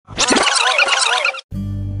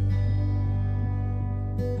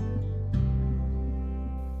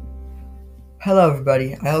Hello,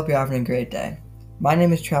 everybody. I hope you're having a great day. My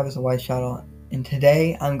name is Travis Whiteshuttle, and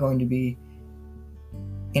today I'm going to be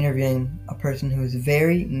interviewing a person who is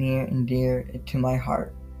very near and dear to my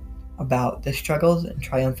heart about the struggles and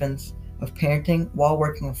triumphants of parenting while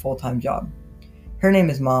working a full-time job. Her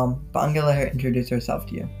name is Mom, but I'm going to let her introduce herself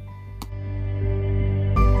to you.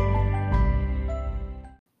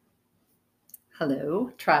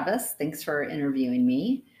 Hello, Travis. Thanks for interviewing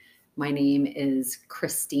me. My name is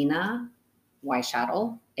Christina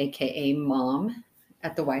Weishuttle, aka Mom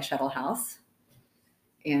at the Weishuttle House.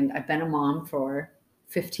 And I've been a mom for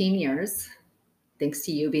 15 years, thanks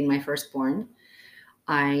to you being my firstborn.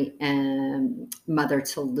 I am mother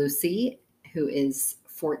to Lucy, who is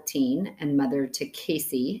 14, and mother to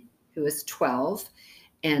Casey, who is 12.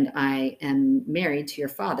 And I am married to your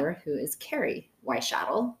father, who is Carrie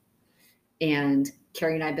Weishuttle. And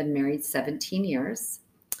Carrie and I have been married 17 years.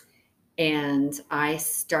 And I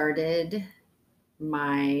started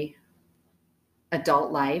my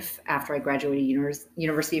adult life after I graduated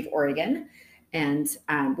University of Oregon, and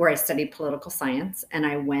where I studied political science. And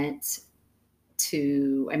I made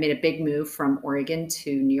a big move from Oregon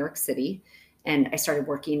to New York City, and I started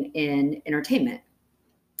working in entertainment.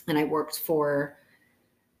 And I worked for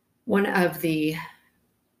one of the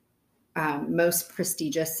most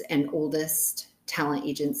prestigious and oldest talent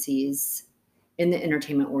agencies in the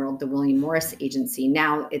entertainment world, the William Morris Agency.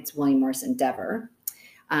 Now it's William Morris Endeavor.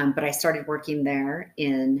 But I started working there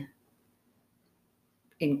in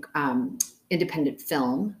independent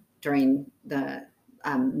film during the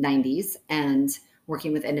 90s, and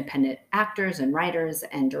working with independent actors and writers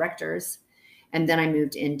and directors. And then I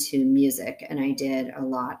moved into music, and I did a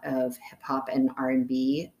lot of hip hop and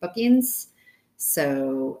R&B bookings.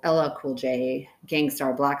 So LL Cool J,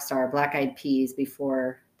 Gangstar, Black Star, Black Eyed Peas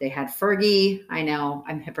before they had Fergie. I know,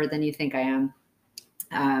 I'm hipper than you think I am.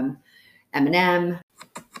 Eminem.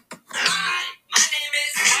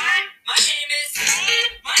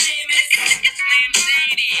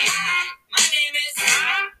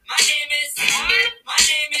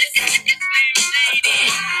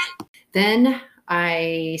 Then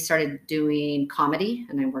I started doing comedy,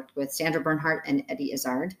 and I worked with Sandra Bernhardt and Eddie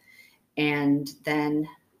Izzard. And then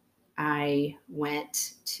I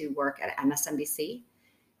went to work at MSNBC,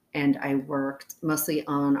 and I worked mostly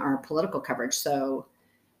on our political coverage. So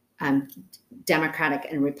Democratic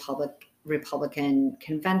and Republican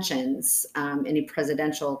conventions, any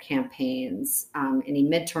presidential campaigns, any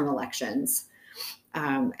midterm elections.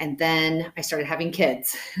 And then I started having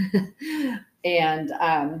kids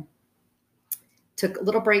and took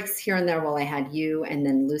little breaks here and there while I had you and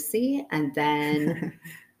then Lucy. And then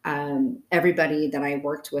everybody that I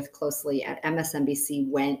worked with closely at MSNBC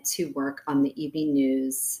went to work on the evening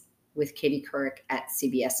news with Katie Couric at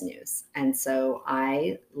CBS News. And so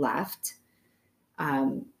I left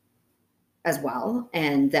as well.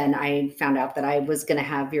 And then I found out that I was going to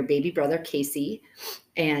have your baby brother, Casey,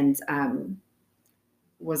 and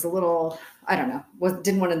was a little, I don't know,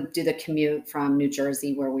 didn't want to do the commute from New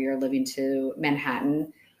Jersey where we were living to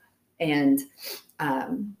Manhattan. And,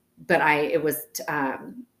 it was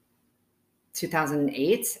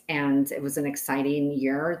 2008, and it was an exciting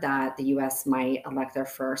year that the US might elect their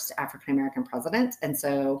first African-American president. And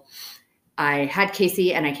so I had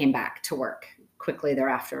Casey, and I came back to work quickly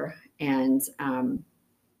thereafter, and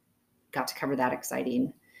got to cover that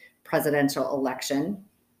exciting presidential election.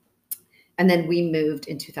 And then we moved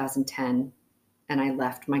in 2010, and I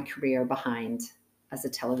left my career behind as a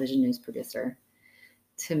television news producer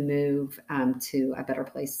to move to a better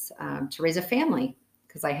place to raise a family,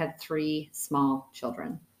 because I had 3 small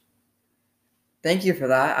children. Thank you for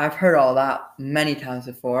that. I've heard all that many times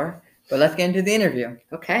before, but let's get into the interview.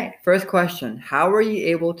 Okay. First question: how were you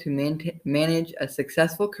able to manage a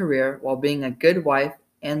successful career while being a good wife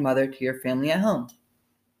and mother to your family at home?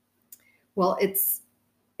 Well, it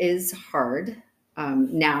is hard.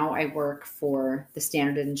 Now I work for the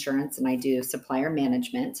Standard Insurance, and I do supplier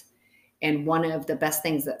management. And one of the best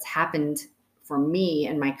things that's happened for me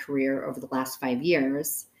in my career over the last 5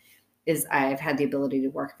 years is I've had the ability to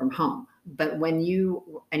work from home. But when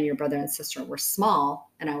you and your brother and sister were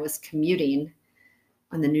small, and I was commuting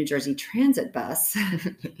on the New Jersey Transit bus,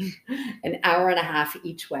 an hour and a half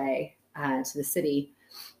each way to the city,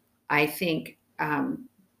 I think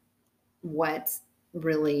what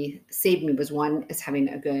really saved me was, one, is having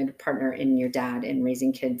a good partner in your dad in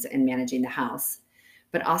raising kids and managing the house.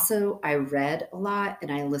 But also I read a lot, and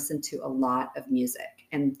I listened to a lot of music,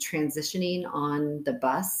 and transitioning on the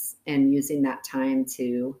bus and using that time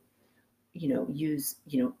to,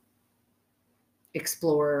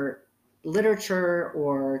 explore literature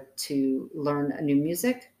or to learn a new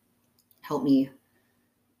music help me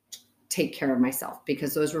take care of myself,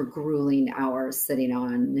 because those were grueling hours sitting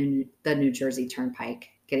on the New Jersey Turnpike,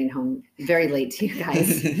 getting home very late to you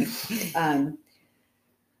guys. And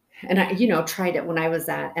I, tried it when I was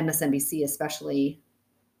at MSNBC, especially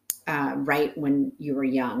right when you were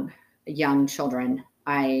young children.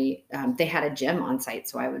 They had a gym on site,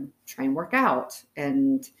 so I would try and work out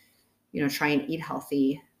and, try and eat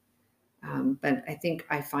healthy. But I think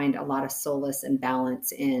I find a lot of solace and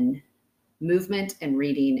balance in movement and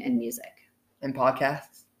reading and music. And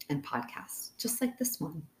podcasts? And podcasts, just like this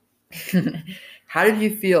one. How did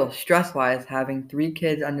you feel stress-wise having 3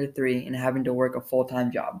 kids under 3 and having to work a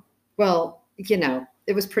full-time job? Well,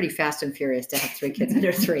 it was pretty fast and furious to have 3 kids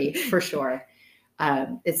under 3, for sure.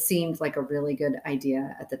 It seemed like a really good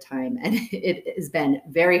idea at the time, and it has been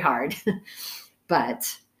very hard.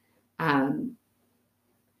 But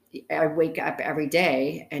I wake up every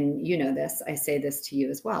day, and this, I say this to you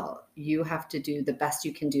as well. You have to do the best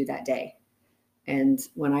you can do that day. And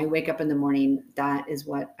when I wake up in the morning, that is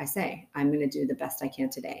what I say. I'm going to do the best I can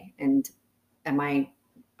today. And am I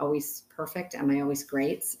always perfect? Am I always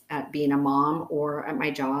great at being a mom or at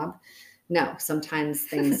my job? No, sometimes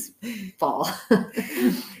things fall,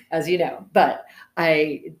 as you know, but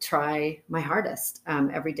I try my hardest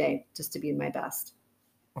every day just to be my best.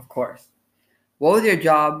 Of course. What was your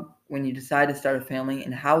job when you decided to start a family,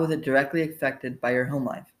 and how was it directly affected by your home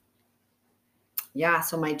life? Yeah,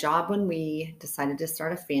 so my job when we decided to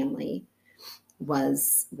start a family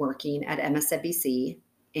was working at MSNBC,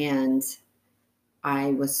 and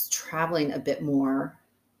I was traveling a bit more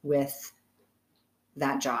with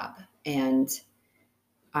that job. And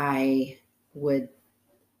I would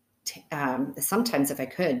sometimes, if I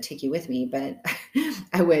could, take you with me, but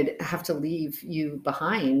I would have to leave you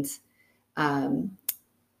behind. And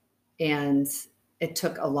it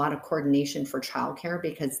took a lot of coordination for childcare,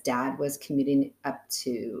 because Dad was commuting up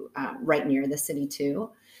to right near the city too.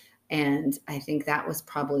 And I think that was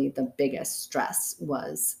probably the biggest stress,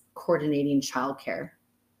 was coordinating childcare.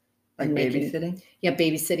 Like babysitting? Yeah,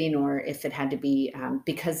 babysitting, or if it had to be,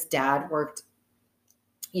 because Dad worked,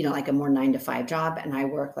 like a more 9-to-5 job, and I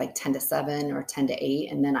worked like 10 to 7 or 10 to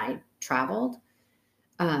 8, and then I traveled,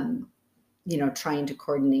 trying to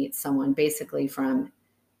coordinate someone basically from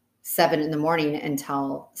 7 in the morning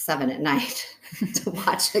until 7 at night to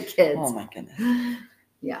watch the kids. Oh my goodness.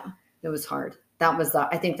 Yeah, it was hard.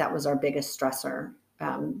 I think that was our biggest stressor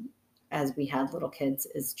as we had little kids,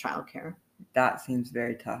 is childcare. That seems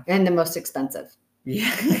very tough. And the most expensive.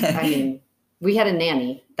 Yeah. I mean, we had a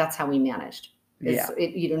nanny. That's how we managed.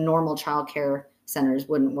 Normal childcare centers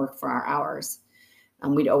wouldn't work for our hours.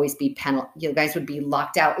 We'd always be you guys would be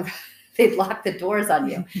locked out. They'd lock the doors on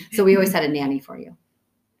you. So we always had a nanny for you.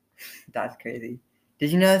 That's crazy.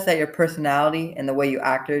 Did you notice that your personality and the way you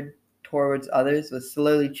acted towards others was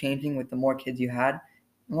slowly changing with the more kids you had?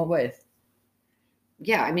 In what ways?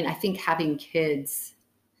 Yeah, I mean, I think having kids,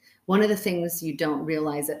 one of the things you don't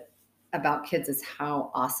realize about kids is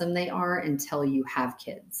how awesome they are until you have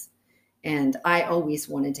kids. And I always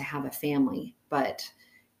wanted to have a family, but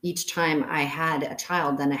each time I had a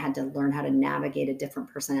child, then I had to learn how to navigate a different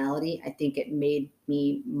personality. I think it made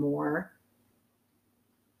me more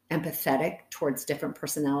empathetic towards different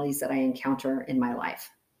personalities that I encounter in my life.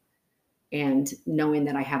 And knowing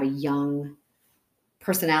that I have a young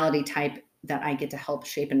personality type that I get to help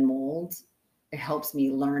shape and mold, it helps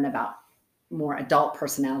me learn about more adult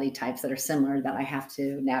personality types that are similar that I have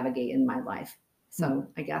to navigate in my life. So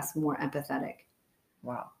I guess more empathetic.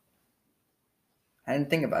 Wow. I didn't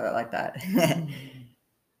think about it like that.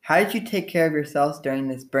 How did you take care of yourselves during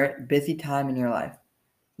this busy time in your life?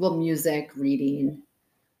 Well, music, reading.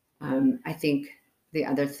 I think the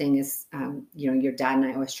other thing is, your dad and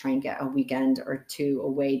I always try and get a weekend or 2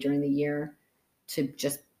 away during the year to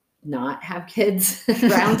just not have kids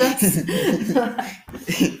around us.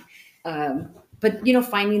 But,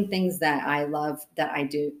 finding things that I love, that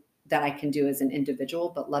I can do as an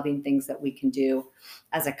individual, but loving things that we can do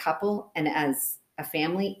as a couple and as a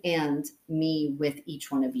family, and me with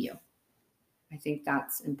each one of you. I think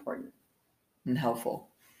that's important. And helpful.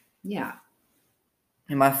 Yeah.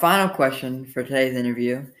 And my final question for today's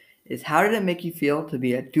interview is, how did it make you feel to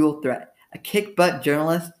be a dual threat, a kick-butt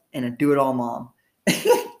journalist and a do-it-all mom?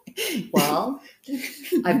 Well,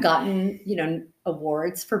 I've gotten,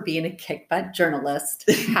 awards for being a kick-butt journalist.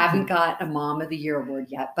 Haven't got a Mom of the Year award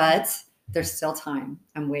yet, but there's still time.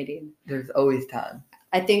 I'm waiting. There's always time.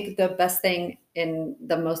 I think the best thing and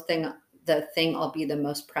the thing I'll be the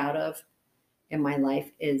most proud of in my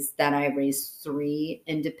life is that I raised 3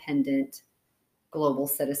 independent global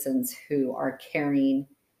citizens who are caring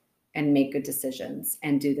and make good decisions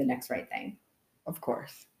and do the next right thing. Of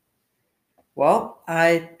course. Well,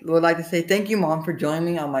 I would like to say thank you, Mom, for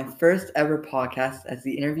joining me on my first ever podcast as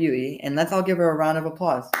the interviewee, and let's all give her a round of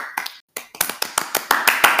applause.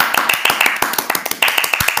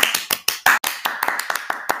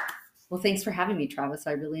 Well, thanks for having me, Travis.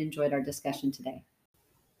 I really enjoyed our discussion today.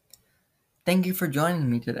 Thank you for joining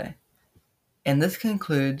me today. And this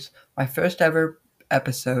concludes my first ever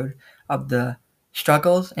episode of the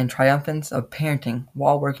struggles and triumphants of parenting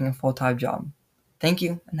while working a full-time job. Thank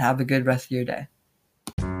you, and have a good rest of your day.